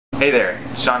Hey there,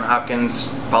 Sean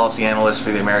Hopkins, policy analyst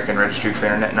for the American Registry for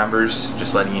Internet Numbers.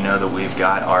 Just letting you know that we've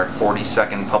got our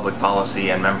 42nd public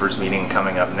policy and members meeting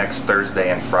coming up next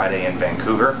Thursday and Friday in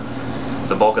Vancouver.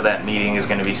 The bulk of that meeting is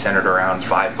going to be centered around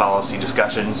 5 policy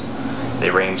discussions.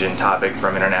 They range in topic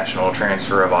from international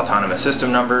transfer of autonomous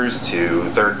system numbers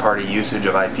to third-party usage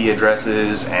of IP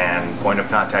addresses and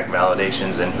point-of-contact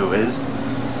validations and whois.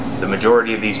 The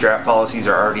majority of these draft policies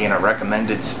are already in a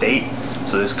recommended state,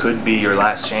 so this could be your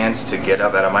last chance to get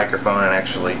up at a microphone and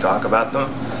actually talk about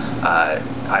them.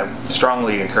 I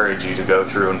strongly encourage you to go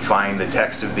through and find the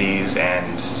text of these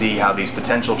and see how these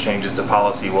potential changes to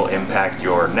policy will impact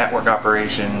your network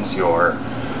operations, your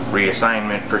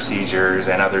reassignment procedures,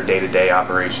 and other day-to-day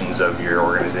operations of your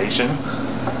organization.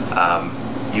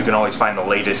 You can always find the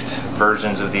latest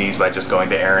versions of these by just going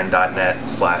to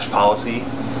arin.net/policy.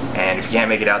 And if you can't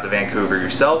make it out to Vancouver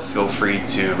yourself, feel free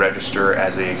to register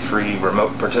as a free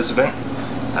remote participant.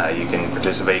 You can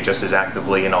participate just as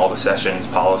actively in all the sessions,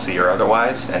 policy or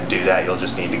otherwise, and to do that you'll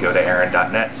just need to go to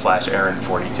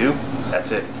arin.net/arin42.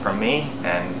 That's it from me,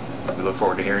 and we look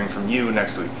forward to hearing from you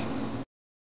next week.